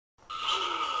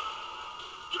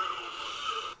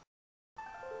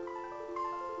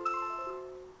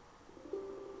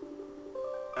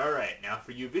Alright, now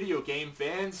for you video game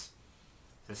fans,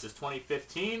 since it's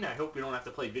 2015, I hope you don't have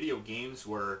to play video games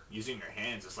where using your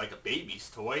hands is like a baby's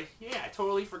toy. Yeah, I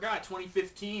totally forgot,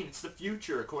 2015, it's the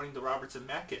future according to Robert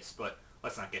Zemeckis, but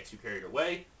let's not get too carried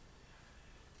away.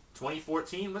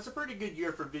 2014 was a pretty good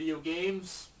year for video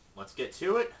games. Let's get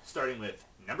to it, starting with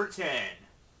number 10.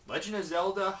 Legend of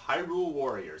Zelda Hyrule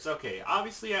Warriors. Okay,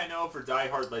 obviously I know for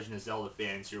die-hard Legend of Zelda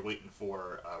fans, you're waiting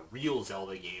for a real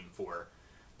Zelda game for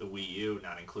the Wii U,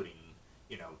 not including,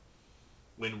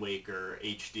 Wind Waker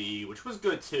HD, which was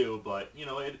good too, but,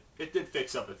 it did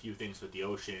fix up a few things with the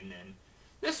ocean, and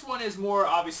this one is more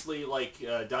obviously like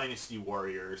Dynasty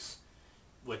Warriors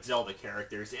with Zelda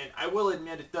characters, and I will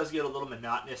admit it does get a little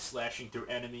monotonous slashing through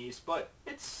enemies, but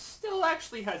it still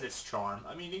actually has its charm.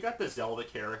 I mean, you got the Zelda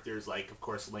characters like, of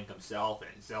course, Link himself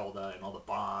and Zelda and all the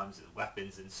bombs and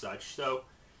weapons and such, so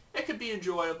it could be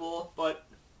enjoyable, but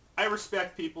I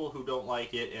respect people who don't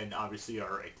like it and obviously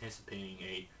are anticipating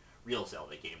a real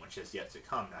Zelda game, which has yet to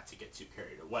come, not to get too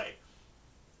carried away.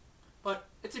 But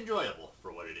it's enjoyable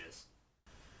for what it is.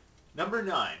 Number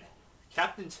 9.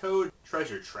 Captain Toad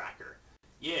Treasure Tracker.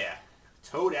 Yeah,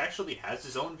 Toad actually has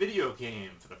his own video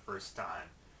game for the first time.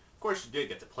 Of course, you did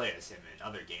get to play as him in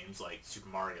other games like Super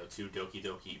Mario 2 Doki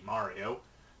Doki Mario,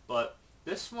 but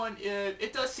this one,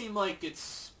 it does seem like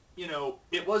it's,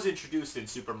 it was introduced in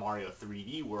Super Mario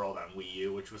 3D World on Wii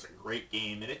U, which was a great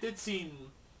game, and it did seem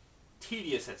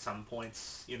tedious at some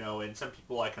points, and some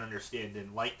people I can understand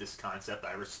didn't like this concept.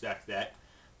 I respect that,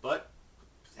 but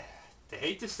I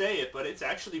hate to say it, but it's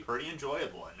actually pretty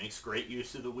enjoyable and makes great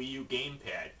use of the Wii U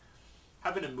gamepad.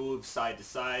 Having to move side to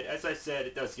side, as I said,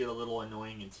 it does get a little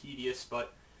annoying and tedious,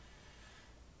 but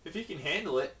if you can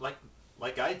handle it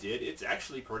like I did, it's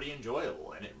actually pretty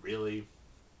enjoyable, and it really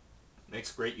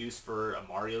makes great use for a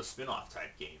Mario spin-off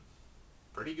type game.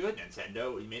 Pretty good,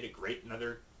 Nintendo. You made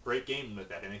another great game with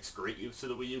that, and makes great use of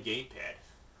the Wii U gamepad.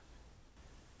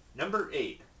 Number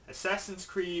 8. Assassin's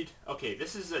Creed. Okay,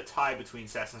 this is a tie between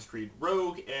Assassin's Creed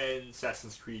Rogue and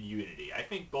Assassin's Creed Unity. I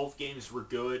think both games were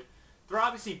good. They're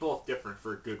obviously both different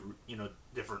for good,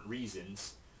 different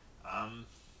reasons.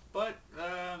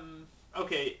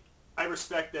 Okay, I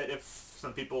respect that if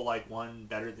some people like one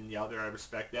better than the other, I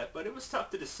respect that, but it was tough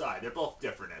to decide. They're both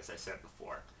different, as I said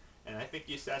before. And I think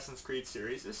the Assassin's Creed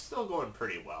series is still going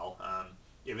pretty well,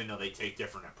 even though they take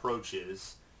different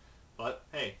approaches. But,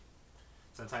 hey,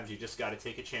 sometimes you just got to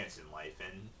take a chance in life,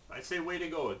 and I'd say way to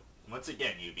go. Once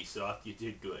again, Ubisoft, you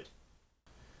did good.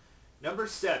 Number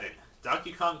 7,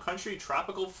 Donkey Kong Country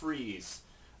Tropical Freeze.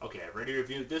 Okay, I've already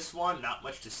reviewed this one, not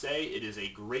much to say. It is a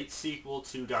great sequel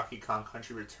to Donkey Kong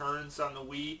Country Returns on the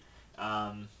Wii.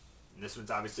 This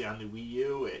one's obviously on the Wii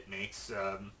U. It makes,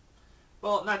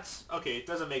 it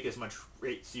doesn't make as much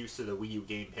great use of the Wii U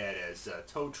gamepad as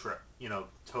Toad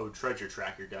Treasure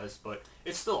Tracker does, but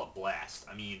it's still a blast.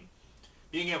 I mean,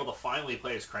 being able to finally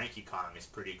play as Cranky Kong is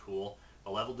pretty cool.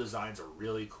 The level designs are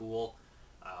really cool.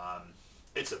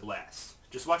 It's a blast.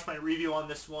 Just watch my review on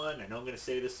this one. I know I'm going to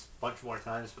say this a bunch more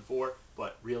times before,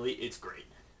 but really, it's great.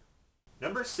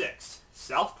 Number 6,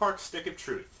 South Park Stick of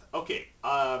Truth. Okay,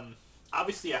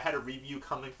 obviously I had a review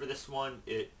coming for this one.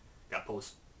 It got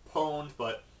postponed,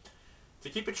 but to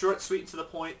keep it short, sweet, and to the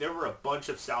point, there were a bunch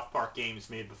of South Park games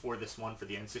made before this one for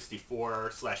the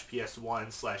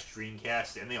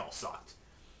N64/PS1/Dreamcast, and they all sucked.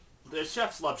 The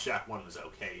Chef's Love Shack one was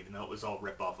okay, even though it was all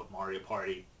rip-off of Mario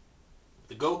Party.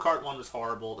 The Go-Kart one was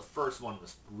horrible. The first one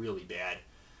was really bad.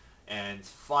 And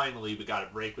finally, we got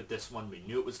a break with this one. We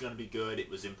knew it was going to be good. It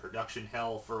was in production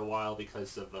hell for a while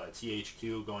because of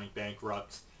THQ going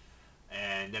bankrupt.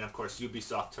 And then, of course,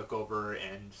 Ubisoft took over,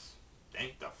 and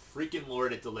thank the freaking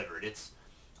Lord it delivered. It's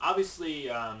obviously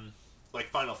like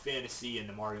Final Fantasy and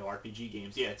the Mario RPG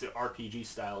games. Yeah, it's an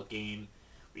RPG-style game.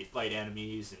 We fight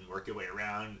enemies and work your way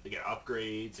around. They get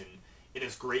upgrades, and it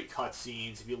has great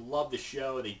cutscenes. If you love the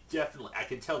show, I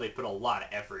can tell they put a lot of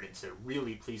effort into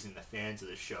really pleasing the fans of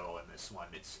the show in this one.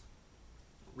 It's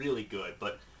really good,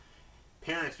 but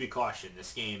parents be cautioned.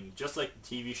 This game, just like the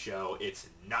TV show, it's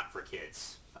not for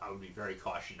kids. I would be very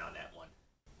cautioned on that one.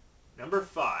 Number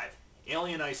 5,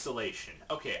 Alien Isolation.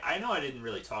 Okay, I know I didn't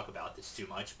really talk about this too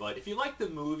much, but if you like the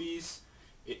movies,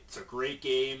 it's a great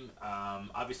game.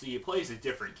 Obviously, it plays a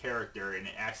different character, and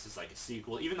it acts as like a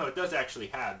sequel, even though it does actually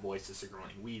have voice of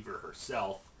Sigourney Weaver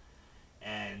herself.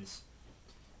 And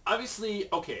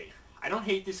obviously, okay, I don't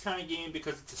hate this kind of game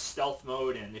because it's a stealth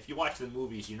mode, and if you watch the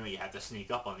movies, you have to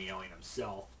sneak up on the alien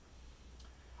himself.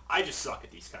 I just suck at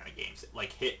these kind of games,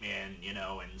 like Hitman,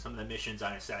 and some of the missions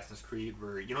on Assassin's Creed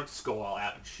where you don't just go all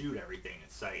out and shoot everything in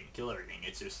sight and kill everything.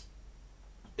 It's a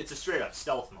straight up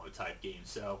stealth mode type game,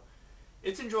 so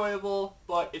it's enjoyable,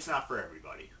 but it's not for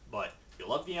everybody. But if you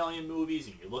love the Alien movies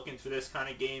and you're looking for this kind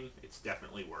of game, it's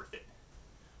definitely worth it.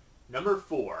 Number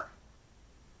 4,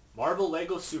 Marvel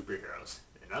Lego Superheroes.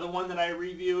 Another one that I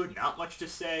reviewed, not much to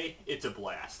say, it's a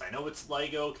blast. I know it's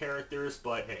Lego characters,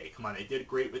 but hey, come on, they did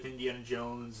great with Indiana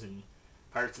Jones and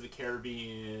Pirates of the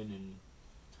Caribbean and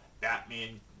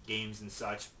Batman games and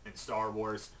such, and Star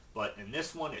Wars, but in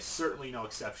this one, it's certainly no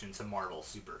exception to Marvel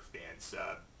super fans,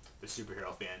 the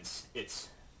superhero fans. It's,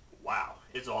 wow,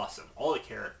 it's awesome. All the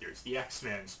characters, the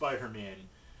X-Men, Spider-Man,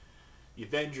 the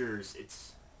Avengers,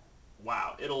 it's,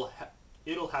 wow, it'll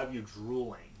have you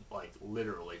drooling, like,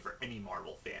 literally, for any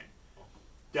Marvel fan.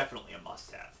 Definitely a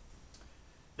must-have.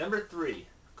 Number 3,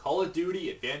 Call of Duty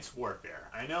Advanced Warfare.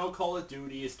 I know Call of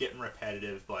Duty is getting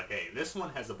repetitive, but hey, this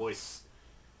one has a voice,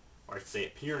 or I'd say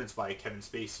appearance by Kevin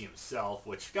Spacey himself,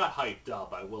 which got hyped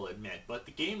up, I will admit, but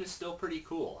the game is still pretty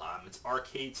cool. It's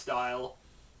arcade style,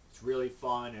 it's really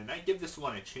fun, and I give this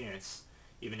one a chance,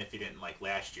 even if you didn't like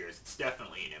last year's. It's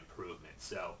definitely an improvement,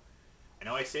 so I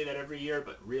know I say that every year,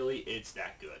 but really, it's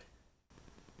that good.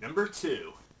 Number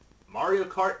 2, Mario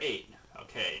Kart 8.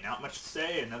 Okay, not much to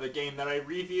say. Another game that I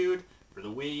reviewed for the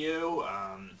Wii U.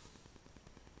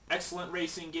 Excellent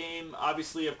racing game.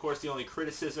 Obviously, of course, the only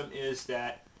criticism is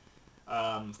that,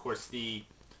 of course, the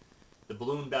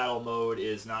balloon battle mode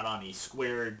is not on the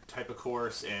squared type of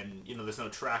course, and, you know, there's no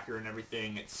tracker and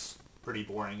everything. It's pretty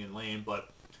boring and lame, but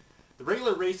the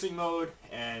regular racing mode,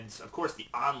 and of course the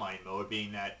online mode,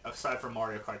 being that aside from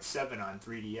Mario Kart 7 on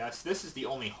 3DS, this is the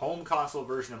only home console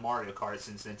version of Mario Kart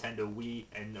since Nintendo Wii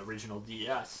and the original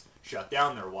DS shut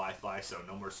down their Wi-Fi, so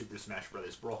no more Super Smash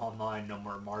Bros. Brawl Online, no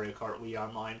more Mario Kart Wii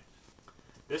Online.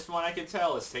 This one, I can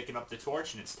tell, is taking up the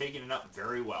torch, and it's taking it up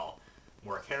very well.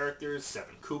 More characters,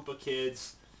 7 Koopa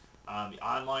Kids. The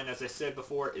online, as I said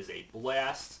before, is a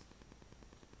blast.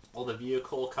 All the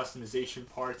vehicle customization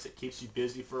parts, it keeps you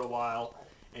busy for a while,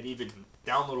 and even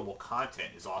downloadable content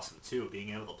is awesome too.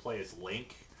 Being able to play as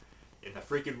Link in the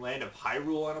freaking land of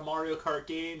Hyrule on a Mario Kart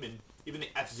game, and even the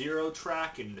F-Zero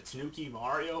track and the Tanuki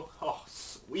Mario. Oh,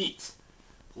 sweet.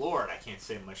 Lord, I can't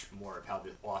say much more of how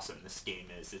awesome this game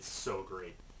is. It's so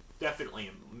great.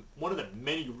 Definitely one of the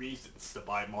many reasons to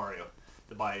buy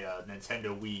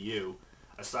Nintendo Wii U,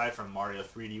 aside from Mario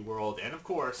 3D World, and of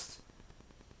course,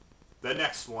 the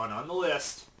next one on the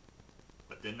list,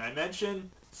 but didn't I mention?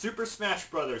 Super Smash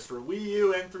Bros. For Wii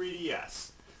U and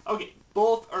 3DS. Okay,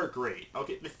 both are great.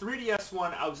 Okay, the 3DS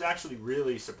one I was actually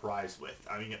really surprised with.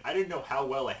 I mean, I didn't know how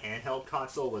well a handheld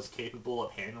console was capable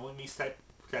of handling these type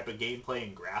of gameplay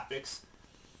and graphics.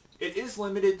 It is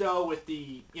limited though with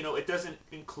the, you know, it doesn't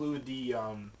include the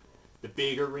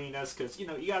big arenas, because, you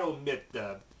know, you got to admit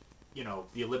the, you know,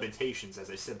 the limitations,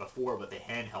 as I said before, with the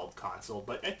handheld console,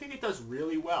 but I think it does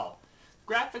really well.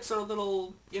 Graphics are a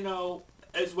little, you know,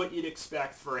 as what you'd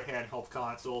expect for a handheld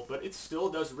console, but it still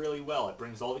does really well. It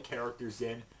brings all the characters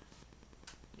in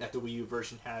that the Wii U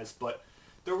version has, but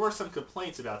there were some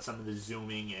complaints about some of the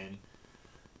zooming and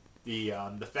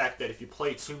the fact that if you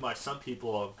play too much, some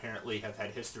people apparently have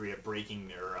had history of breaking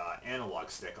their analog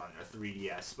stick on their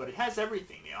 3DS, but it has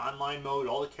everything. The online mode,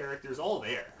 all the characters, all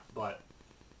there, but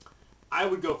I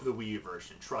would go for the Wii U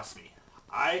version, trust me.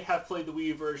 I have played the Wii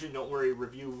U version, don't worry,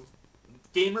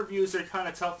 game reviews are kind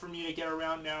of tough for me to get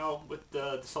around now with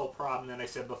this whole problem that I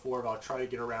said before, but I'll try to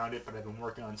get around it, but I've been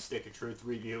working on Stick of Truth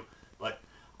review. But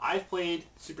I've played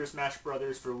Super Smash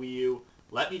Bros. For Wii U.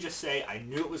 Let me just say, I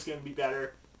knew it was going to be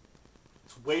better.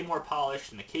 It's way more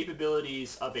polished, and the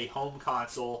capabilities of a home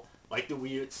console, like the Wii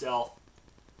U itself,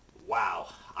 wow.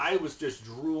 I was just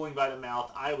drooling by the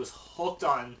mouth. I was hooked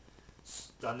on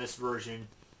this version.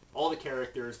 All the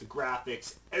characters, the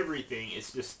graphics, everything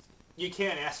is just, you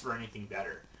can't ask for anything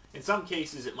better. In some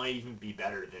cases, it might even be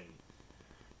better than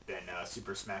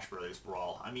Super Smash Bros.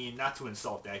 Brawl. I mean, not to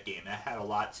insult that game. That had a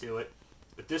lot to it.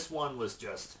 But this one was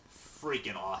just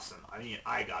freaking awesome. I mean,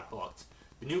 I got hooked.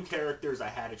 The new characters I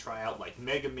had to try out, like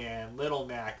Mega Man, Little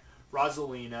Mac,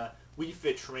 Rosalina, Wii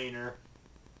Fit Trainer.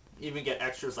 Even get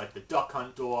extras like the Duck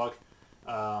Hunt Dog.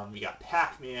 You got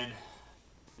Pac-Man.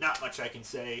 Not much I can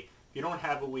say. If you don't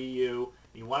have a Wii U,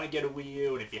 you want to get a Wii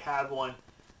U, and if you have one,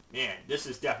 man, this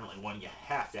is definitely one you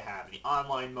have to have. The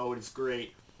online mode is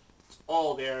great. It's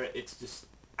all there. It's just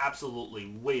absolutely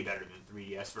way better than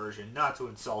the 3DS version. Not to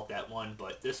insult that one,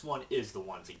 but this one is the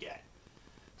one to get.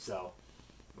 So,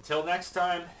 until next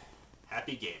time,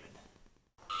 happy gaming.